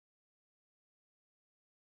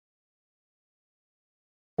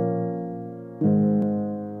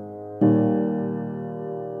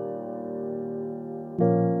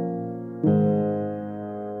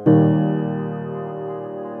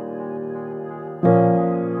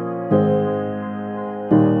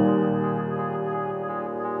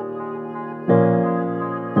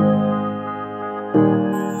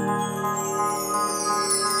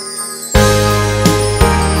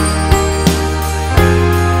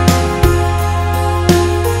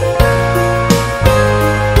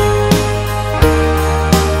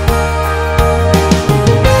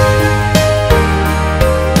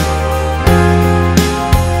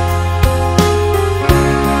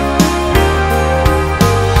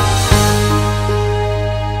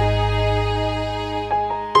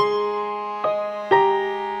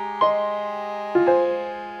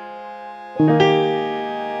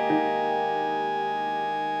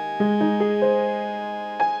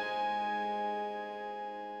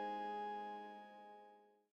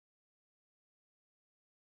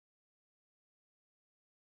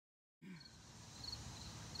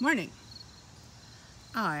Morning.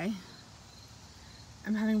 I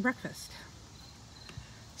am having breakfast.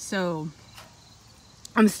 So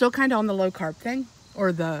I'm still kind of on the low carb thing,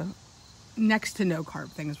 or the next to no carb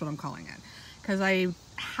thing is what I'm calling it. Because I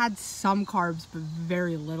had some carbs, but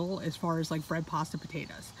very little as far as like bread, pasta,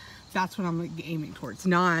 potatoes. That's what I'm aiming towards.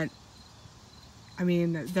 Not, I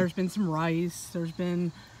mean, there's been some rice, there's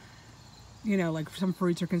been, you know, like some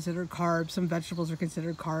fruits are considered carbs, some vegetables are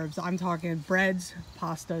considered carbs. I'm talking breads,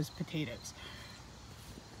 pastas, potatoes.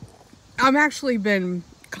 I've actually been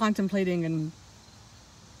contemplating and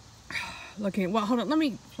looking, well, hold on, let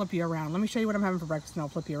me flip you around. Let me show you what I'm having for breakfast and I'll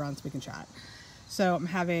flip you around so we can chat. So I'm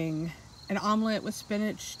having an omelet with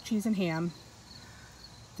spinach, cheese, and ham.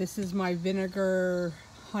 This is my vinegar,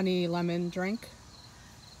 honey, lemon drink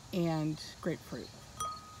and grapefruit.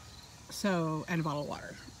 So, and a bottle of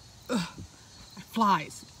water. Ugh,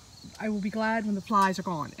 flies. I will be glad when the flies are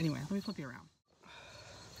gone. Anyway, let me flip you around.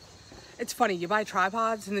 It's funny, you buy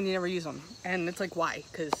tripods and then you never use them. And it's like, why?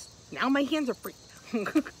 Because now my hands are free.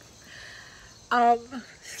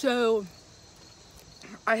 So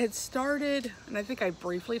I had started, and I think I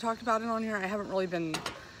briefly talked about it on here. I haven't really been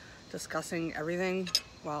discussing everything.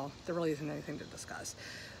 Well, there really isn't anything to discuss.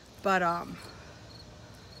 But, I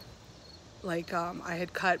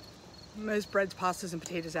had cut most breads, pastas, and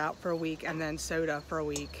potatoes out for a week, and then soda for a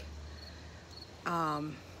week. I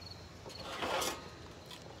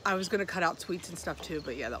was gonna cut out sweets and stuff too,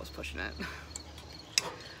 but yeah, that was pushing it.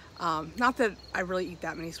 Not that I really eat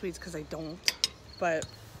that many sweets, because I don't, but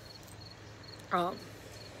I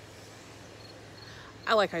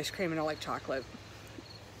like ice cream and I like chocolate.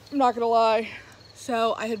 I'm not gonna lie.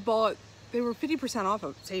 So I had bought, they were 50% off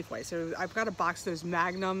of Safeway, so I've got a box of those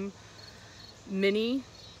Magnum mini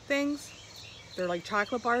things. They're like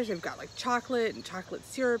chocolate bars. They've got like chocolate and chocolate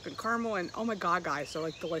syrup and caramel, and oh my god, guys, they're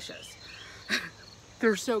like delicious.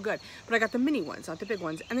 They're so good. But I got the mini ones, not the big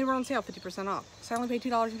ones, and they were on sale 50% off. So I only paid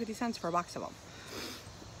 $2.50 for a box of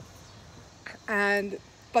them.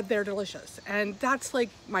 But they're delicious. And that's like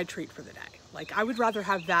my treat for the day. Like, I would rather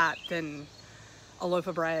have that than a loaf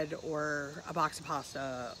of bread or a box of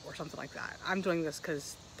pasta or something like that. I'm doing this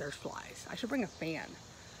because there's flies. I should bring a fan.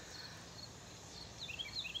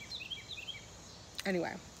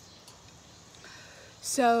 Anyway.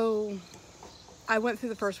 So I went through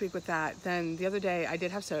the first week with that. Then the other day I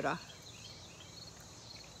did have soda.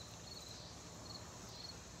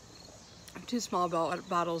 2 small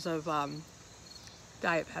bottles of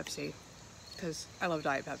Diet Pepsi, because I love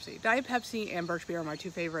Diet Pepsi. Diet Pepsi and Birch Beer are my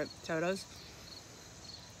 2 favorite sodas.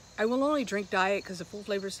 I will only drink Diet because the full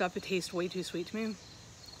flavor stuff, it tastes way too sweet to me.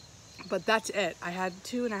 But that's it. I had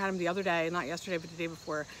 2 and I had them the other day, not yesterday, but the day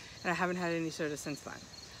before, and I haven't had any soda since then.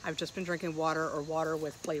 I've just been drinking water or water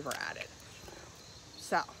with flavor added.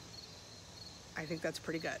 So, I think that's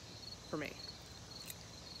pretty good for me.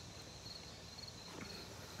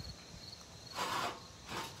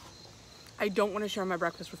 I don't want to share my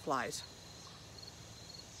breakfast with flies.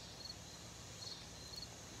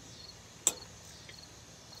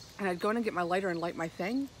 And I'd go in and get my lighter and light my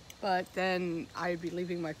thing, but then I'd be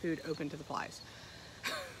leaving my food open to the flies.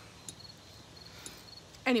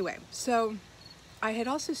 Anyway, so I had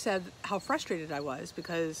also said how frustrated I was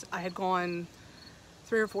because I had gone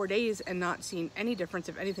 3 or 4 days and not seen any difference.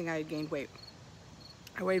 If anything, I had gained weight.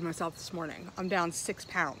 I weighed myself this morning. I'm down 6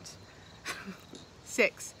 pounds.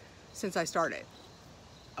 6 since I started.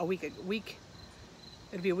 A week,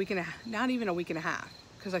 it'd be a week and a half, not even a week and a half,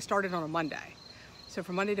 because I started on a Monday. So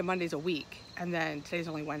from Monday to Monday's a week, and then today's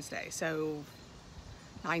only Wednesday, so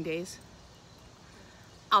 9 days.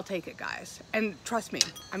 I'll take it, guys. And trust me,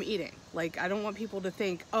 I'm eating. Like, I don't want people to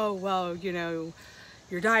think, oh, well, you know,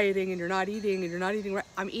 you're dieting and you're not eating and you're not eating right.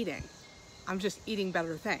 I'm eating. I'm just eating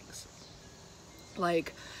better things.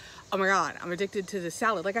 Like, oh my god, I'm addicted to the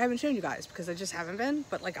salad. Like, I haven't shown you guys because I just haven't been,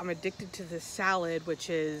 but like, I'm addicted to this salad, which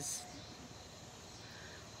is,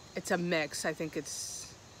 it's a mix. I think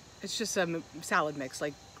it's just a salad mix,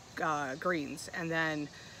 like greens. And then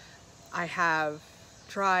I have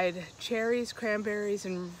dried cherries, cranberries,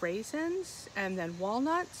 and raisins, and then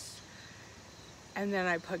walnuts. And then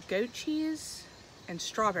I put goat cheese and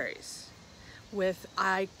strawberries with,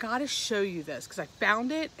 I gotta show you this because I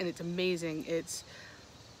found it and it's amazing. It's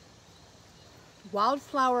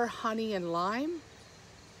wildflower, honey, and lime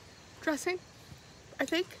dressing, I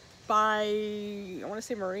think, by, I want to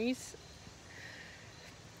say Maurice.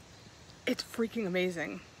 It's freaking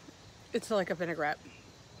amazing. It's like a vinaigrette.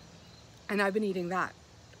 And I've been eating that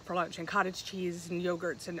for lunch, and cottage cheese and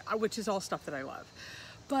yogurts, and which is all stuff that I love.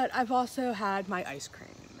 But I've also had my ice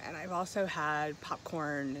cream, and I've also had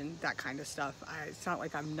popcorn and that kind of stuff. It's not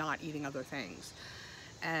like I'm not eating other things.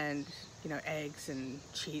 and, you know, eggs and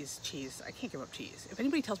cheese. I can't give up cheese. If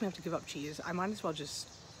anybody tells me I have to give up cheese, I might as well just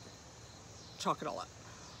chalk it all up.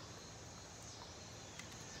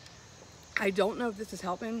 I don't know if this is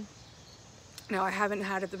helping. Now, I haven't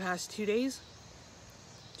had it the past 2 days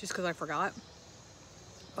just because I forgot,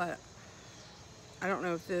 but I don't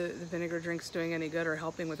know if the vinegar drink's doing any good or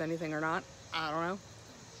helping with anything or not. I don't know,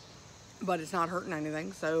 but it's not hurting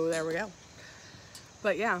anything, so there we go.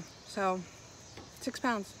 But yeah, so 6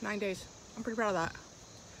 pounds, 9 days. I'm pretty proud of that.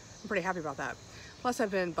 I'm pretty happy about that. Plus,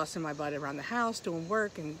 I've been busting my butt around the house, doing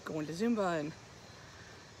work and going to Zumba and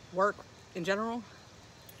work in general.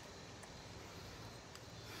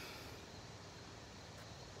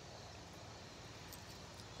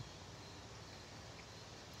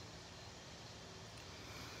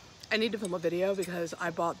 I need to film a video because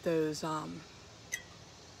I bought those,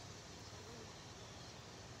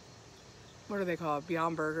 what are they called?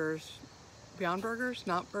 Beyond Burgers. Beyond Burgers?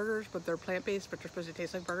 Not burgers, but they're plant-based, but they're supposed to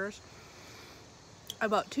taste like burgers. I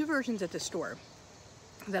bought 2 versions at the store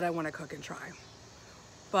that I want to cook and try.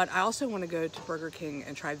 But I also want to go to Burger King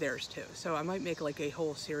and try theirs too. So I might make like a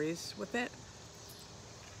whole series with it.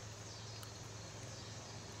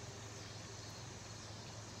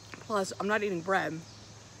 Plus, I'm not eating bread.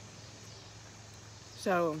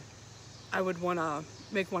 So I would want to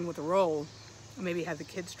make one with a roll, maybe have the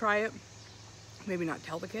kids try it, maybe not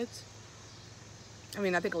tell the kids. I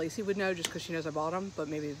mean, I think Lacey would know just because she knows I bought them, but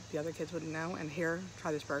maybe the other kids wouldn't know. And here,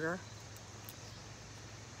 try this burger.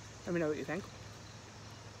 Let me know what you think.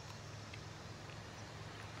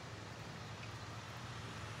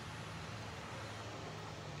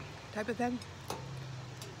 Type of thing.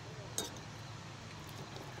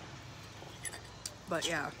 But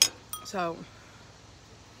yeah, so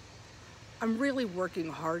I'm really working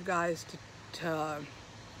hard, guys, to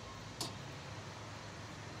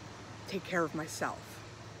take care of myself.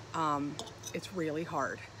 It's really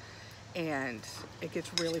hard, and it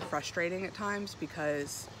gets really frustrating at times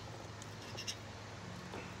because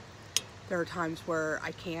there are times where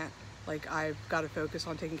I can't, like, I've got to focus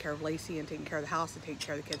on taking care of Lacey and taking care of the house and taking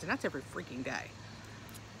care of the kids, and that's every freaking day.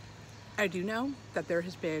 I do know that there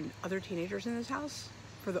has been other teenagers in this house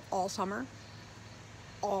for all summer.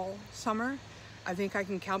 All summer. I think I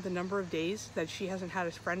can count the number of days that she hasn't had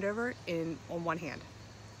a friend over on one hand.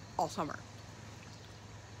 All summer.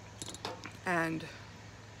 And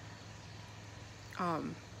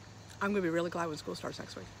I'm gonna be really glad when school starts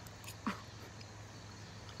next week.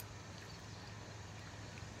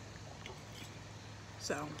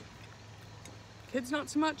 So, kids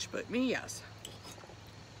not so much, but me, yes.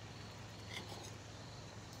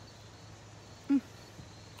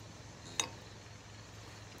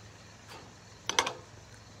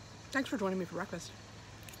 Thanks for joining me for breakfast.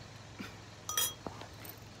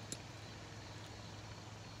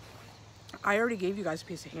 I already gave you guys a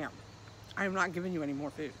piece of ham. I am not giving you any more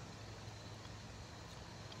food.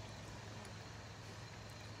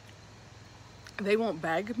 They won't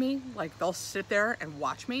beg me, like they'll sit there and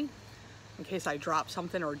watch me in case I drop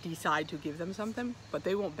something or decide to give them something, but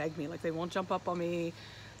they won't beg me, like they won't jump up on me,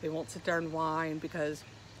 they won't sit there and whine because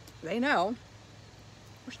they know.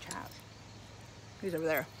 Where's Chaz? He's over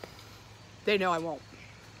there. They know I won't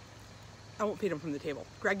feed them from the table.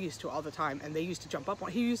 Greg used to all the time, and they used to jump up on.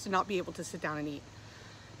 He used to not be able to sit down and eat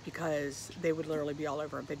because they would literally be all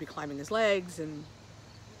over him. They'd be climbing his legs, and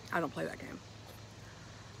I don't play that game.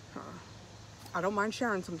 I don't mind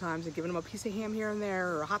sharing sometimes and giving them a piece of ham here and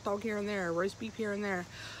there, or a hot dog here and there, or roast beef here and there.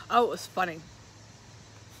 Oh, it was funny.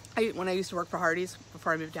 When I used to work for Hardee's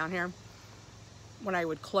before I moved down here, when I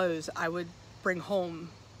would close, I would bring home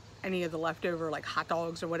any of the leftover like hot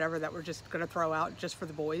dogs or whatever that we're just gonna throw out just for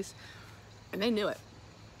the boys. And they knew it.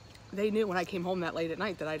 They knew when I came home that late at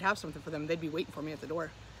night that I'd have something for them. They'd be waiting for me at the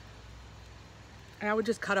door. And I would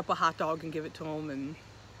just cut up a hot dog and give it to them,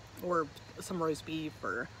 or some roast beef,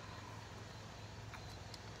 or,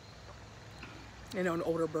 you know, an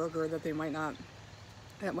older burger that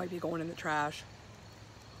that might be going in the trash.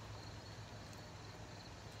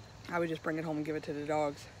 I would just bring it home and give it to the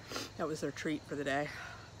dogs. That was their treat for the day.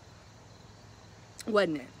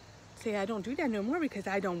 Wasn't it? See, I don't do that no more because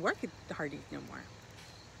I don't work at the Hardee's no more.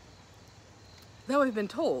 Though I've been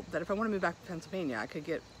told that if I want to move back to Pennsylvania, I could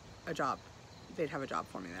get a job. They'd have a job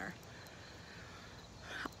for me there.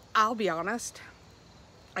 I'll be honest,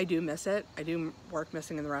 I do miss it. I do miss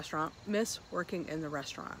working in the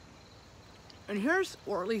restaurant. And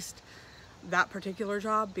or at least that particular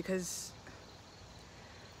job, because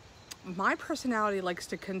my personality likes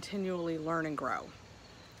to continually learn and grow.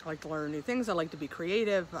 I like to learn new things. I like to be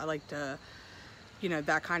creative. I like to, you know,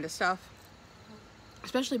 that kind of stuff.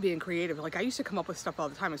 especially being creative. Like, I used to come up with stuff all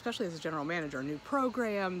the time, especially as a general manager, new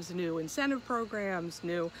programs, new incentive programs,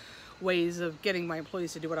 new ways of getting my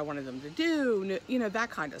employees to do what I wanted them to do, new, you know, that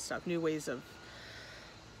kind of stuff, new ways of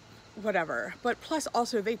whatever. But plus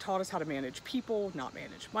also they taught us how to manage people, not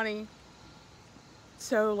manage money.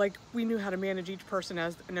 So like, we knew how to manage each person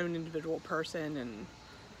as an own individual person. And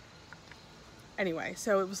anyway,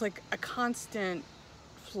 so it was like a constant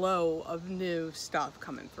flow of new stuff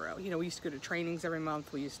coming through. You know, we used to go to trainings every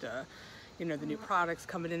month. We used to, you know, the new products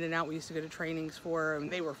coming in and out, we used to go to trainings for, and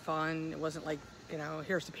they were fun. It wasn't like, you know,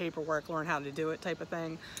 here's the paperwork, learn how to do it type of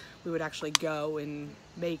thing. We would actually go and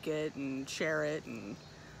make it and share it and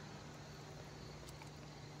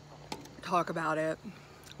talk about it.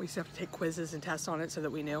 We used to have to take quizzes and tests on it so that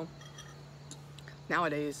we knew.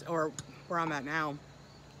 Nowadays, or where I'm at now,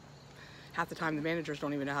 half the time the managers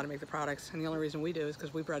don't even know how to make the products, and the only reason we do is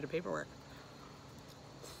because we've read the paperwork.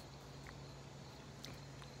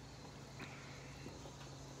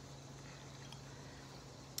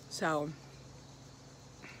 So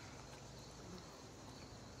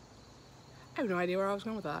I have no idea where I was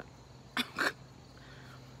going with that.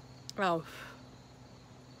 Well,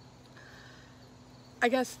 I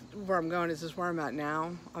guess where I'm going is where I'm at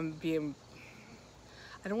now.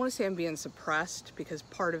 I don't want to say I'm being suppressed, because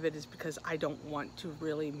part of it is because I don't want to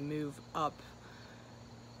really move up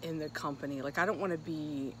in the company. Like, I don't want to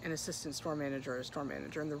be an assistant store manager or a store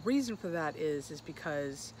manager. And the reason for that is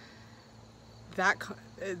because that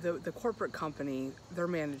the corporate company, they're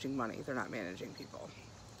managing money. They're not managing people.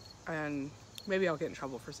 And maybe I'll get in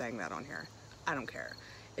trouble for saying that on here. I don't care.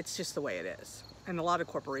 It's just the way it is. And a lot of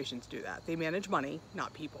corporations do that. They manage money,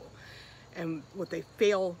 not people. And what they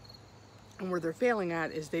fail, and where they're failing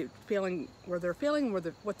at is what they're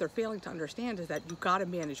failing to understand is that you've got to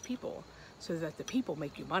manage people so that the people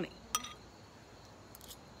make you money.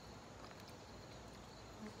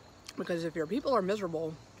 Because if your people are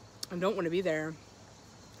miserable and don't want to be there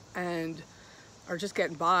and are just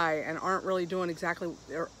getting by and aren't really doing exactly,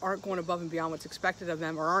 or aren't going above and beyond what's expected of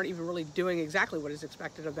them, or aren't even really doing exactly what is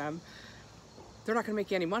expected of them, they're not going to make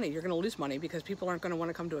you any money. You're going to lose money because people aren't going to want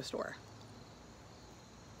to come to a store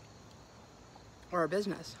or a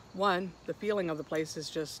business. One, the feeling of the place is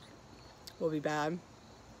just, will be bad.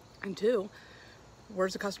 And two,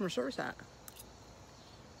 where's the customer service at?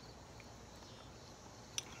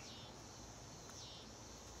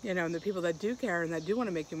 You know, and the people that do care and that do want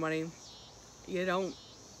to make you money, you don't.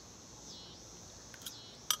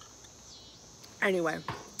 Anyway,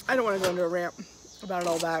 I don't want to go into a rant about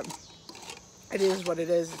all that. It is what it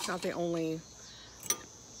is. It's not the only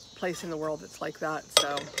place in the world that's like that.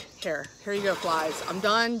 So here you go, flies. I'm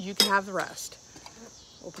done. You can have the rest.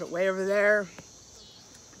 We'll put it way over there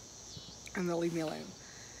and they'll leave me alone.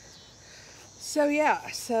 So yeah,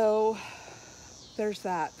 so there's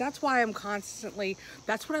that. That's why I'm constantly,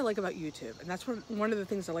 that's what I like about YouTube. And that's one of the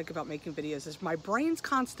things I like about making videos is my brain's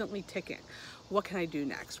constantly ticking. What can I do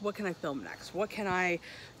next? What can I film next? What can I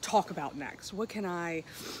talk about next? What can I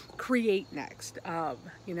create next?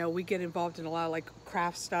 You know, we get involved in a lot of like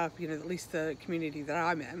craft stuff, you know, at least the community that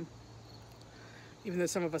I'm in. Even though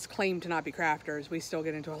some of us claim to not be crafters, we still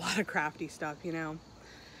get into a lot of crafty stuff, you know.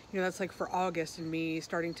 You know, that's like for August and me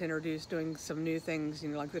starting to introduce doing some new things, you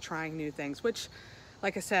know, like the trying new things, which,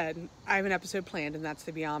 like I said, I have an episode planned and that's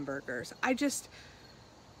the Beyond Burgers. I just,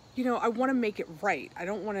 you know, I want to make it right. I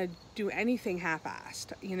don't want to do anything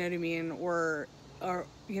half-assed, you know what I mean? Or,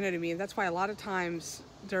 you know what I mean? That's why a lot of times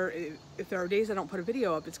if there are days I don't put a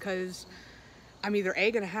video up, it's because I'm either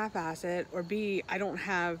A, going to half-ass it, or B, I don't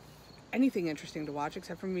have anything interesting to watch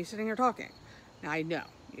except for me sitting here talking. Now I know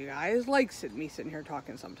you guys like me sitting here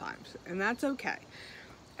talking sometimes, and that's okay.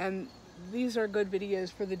 And these are good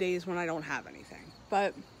videos for the days when I don't have anything.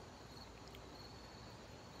 But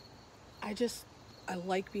I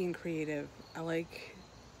like being creative. I like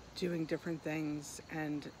doing different things,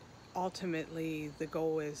 and ultimately the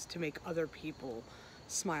goal is to make other people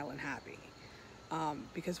smile and happy.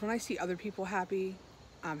 Because when I see other people happy,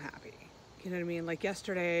 I'm happy. You know what I mean? Like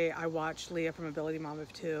yesterday, I watched Leah from Ability Mom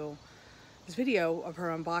of Two, this video of her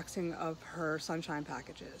unboxing of her sunshine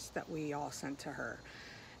packages that we all sent to her.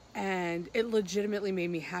 And it legitimately made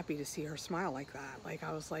me happy to see her smile like that. Like,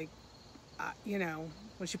 I was like, you know,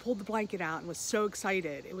 when she pulled the blanket out and was so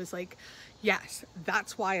excited, it was like, yes,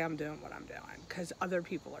 that's why I'm doing what I'm doing, because other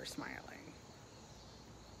people are smiling.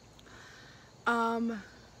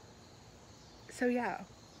 So yeah,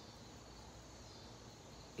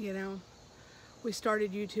 you know, we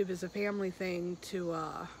started YouTube as a family thing to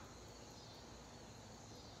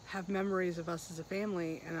have memories of us as a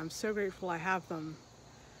family, and I'm so grateful I have them.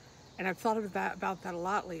 And I've thought about that a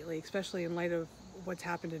lot lately, especially in light of what's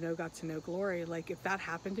happened to No Guts and No Glory. Like, if that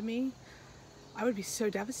happened to me, I would be so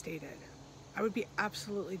devastated. I would be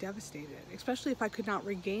absolutely devastated, especially if I could not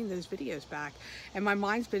regain those videos back. And my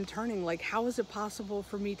mind's been turning, like, how is it possible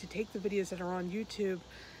for me to take the videos that are on YouTube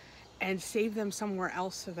and save them somewhere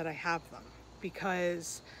else so that I have them?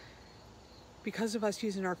 Because of us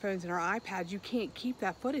using our phones and our iPads, you can't keep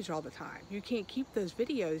that footage all the time. You can't keep those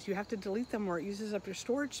videos. You have to delete them or it uses up your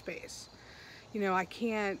storage space. You know, I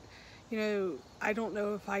can't, you know, I don't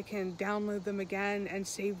know if I can download them again and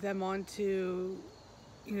save them onto,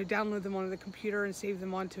 you know, download them onto the computer and save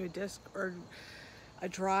them onto a disk or a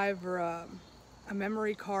drive or a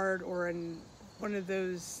memory card or one of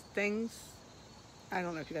those things. I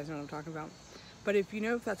don't know if you guys know what I'm talking about. But if you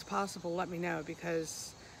know if that's possible, let me know,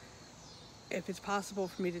 because if it's possible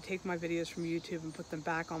for me to take my videos from YouTube and put them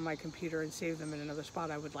back on my computer and save them in another spot,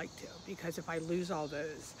 I would like to. Because if I lose all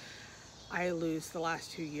those, I lose the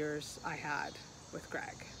last 2 years I had with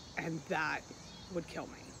Greg, and that would kill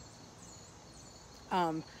me.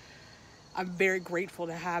 I'm very grateful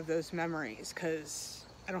to have those memories, because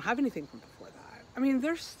I don't have anything from before that. I mean,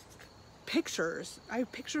 there's pictures. I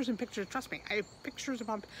have pictures and pictures. Trust me, I have pictures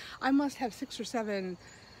upon. I must have 6 or 7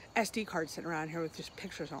 SD cards sitting around here with just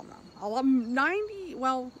pictures on them.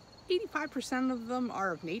 85% of them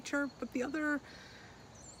are of nature, but the other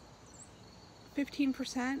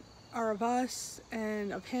 15% are of us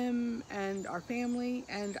and of him and our family.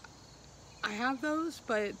 And I have those,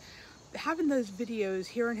 but having those videos,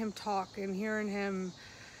 hearing him talk and hearing him,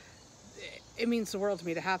 it means the world to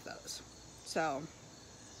me to have those. So,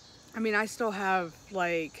 I mean, I still have,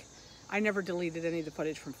 like, I never deleted any of the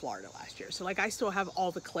footage from Florida last year. So, like, I still have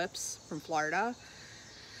all the clips from Florida.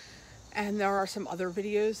 And there are some other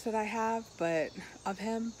videos that I have, of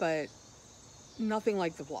him, but nothing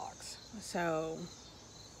like the vlogs. So,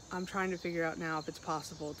 I'm trying to figure out now if it's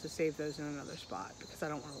possible to save those in another spot, because I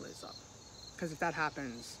don't want to lose them. Because if that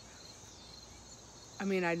happens, I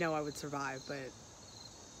mean, I know I would survive, but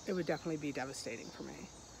it would definitely be devastating for me.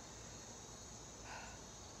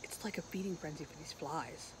 It's like a feeding frenzy for these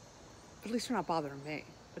flies. But at least they're not bothering me.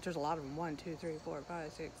 But there's a lot of them. 1, 2, 3, 4,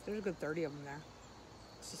 5, 6. There's a good 30 of them there.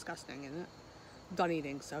 It's disgusting, isn't it? I'm done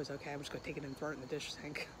eating, so it's okay. I'm just going to take it and throw it in the dish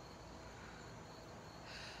sink.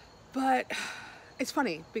 But it's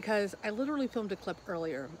funny, because I literally filmed a clip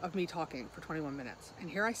earlier of me talking for 21 minutes. And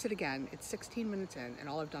here I sit again. It's 16 minutes in, and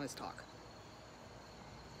all I've done is talk.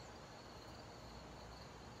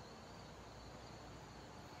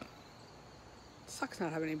 It sucks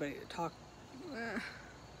not having anybody to talk.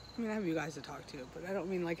 I mean, I have you guys to talk to, but I don't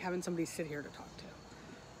mean like having somebody sit here to talk to.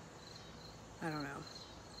 I don't know.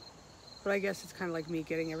 But I guess it's kind of like me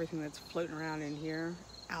getting everything that's floating around in here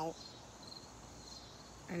out.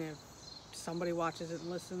 And if somebody watches it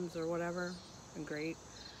and listens or whatever, then great.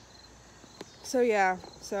 So yeah,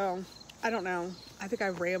 so I don't know. I think I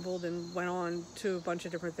rambled and went on to a bunch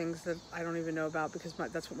of different things that I don't even know about, because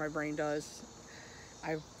that's what my brain does.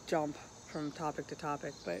 I jump from topic to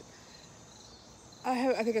topic, but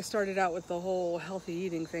I think I started out with the whole healthy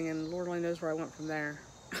eating thing, and Lord only knows where I went from there.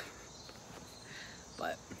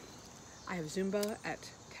 But I have Zumba at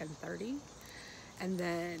 10:30, and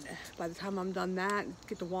then by the time I'm done that,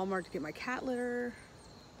 get to Walmart to get my cat litter,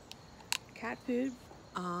 cat food.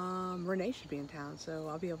 Renee should be in town, so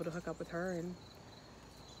I'll be able to hook up with her and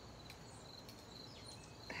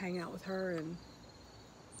hang out with her and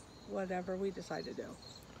whatever we decide to do.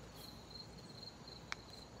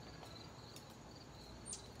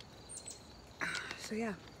 So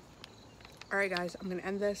yeah. Alright guys, I'm gonna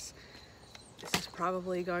end this. This is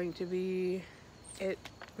probably going to be it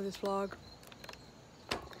for this vlog.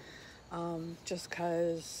 Just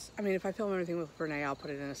cause, I mean, if I film everything with Renee, I'll put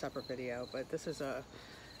it in a separate video, but this is a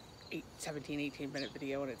 18 minute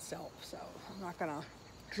video in itself, so I'm not gonna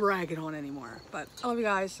drag it on anymore. But I love you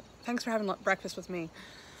guys. Thanks for having breakfast with me.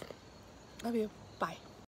 Love you.